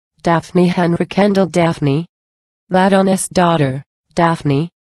Daphne Henry Kendall Daphne, Ladon's daughter, Daphne.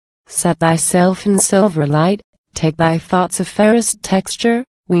 Set thyself in silver light, take thy thoughts of fairest texture,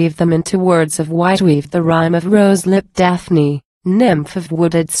 weave them into words of white, weave the rhyme of rose-lipped Daphne, nymph of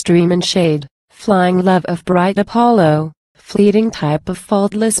wooded stream and shade, flying love of bright Apollo, fleeting type of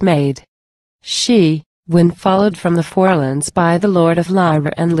faultless maid. She, when followed from the forelands by the lord of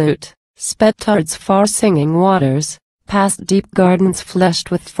lyre and lute, sped towards far singing waters, past deep gardens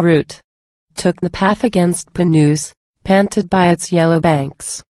flushed with fruit, took the path against Penus, panted by its yellow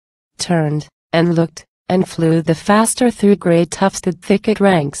banks, turned, and looked, and flew the faster through grey tufted thicket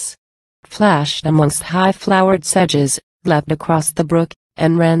ranks, flashed amongst high-flowered sedges, leapt across the brook,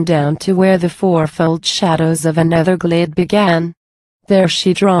 and ran down to where the fourfold shadows of another glade began. There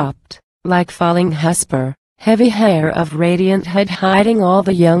she dropped, like falling Hesper, heavy hair of radiant head hiding all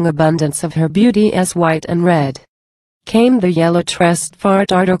the young abundance of her beauty as white and red. Came the yellow-tressed far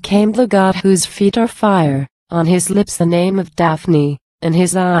darter, came the god whose feet are fire, on his lips the name of Daphne, in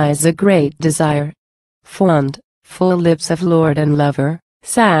his eyes a great desire. Fond, full lips of lord and lover,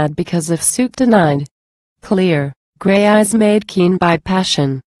 sad because of suit denied. Clear, grey eyes made keen by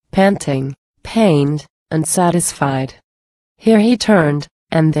passion, panting, pained, unsatisfied. Here he turned,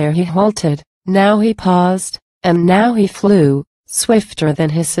 and there he halted, now he paused, and now he flew, swifter than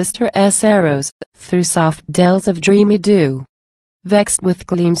his sister's arrows, through soft dells of dreamy dew. Vexed with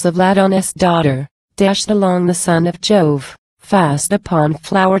gleams of Ladon's daughter, dashed along the son of Jove, fast upon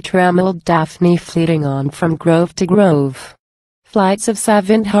flower-trammeled Daphne fleeting on from grove to grove. Flights of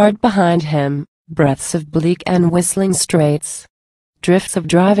savant hard behind him, breaths of bleak and whistling straits. Drifts of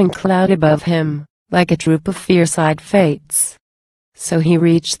driving cloud above him, like a troop of fierce-eyed fates. So he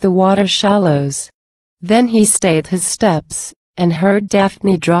reached the water shallows. Then he stayed his steps, and heard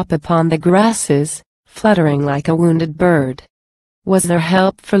Daphne drop upon the grasses, fluttering like a wounded bird. Was there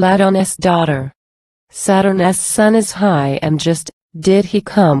help for Ladon's daughter? Saturn's son is high and just, did he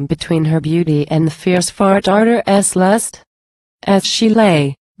come between her beauty and the fierce far darter's lust? As she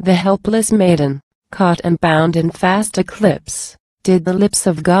lay, the helpless maiden, caught and bound in fast eclipse, did the lips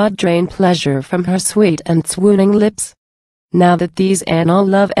of God drain pleasure from her sweet and swooning lips? Now that these and all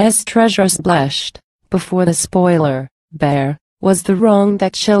love's treasures blushed, before the spoiler, bare, was the wrong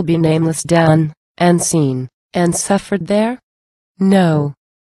that shall be nameless done, and seen, and suffered there? No.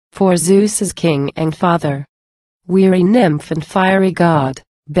 For Zeus is king and father. Weary nymph and fiery god,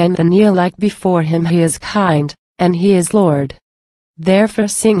 bend the knee like before him, he is kind, and he is lord. Therefore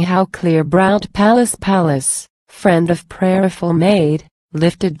sing how clear-browed Pallas, friend of prayerful maid,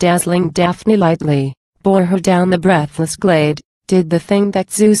 lifted dazzling Daphne lightly, bore her down the breathless glade, did the thing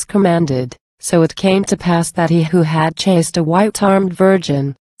that Zeus commanded. So it came to pass that he who had chased a white-armed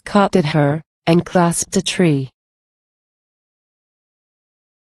virgin, caught at her, and clasped a tree,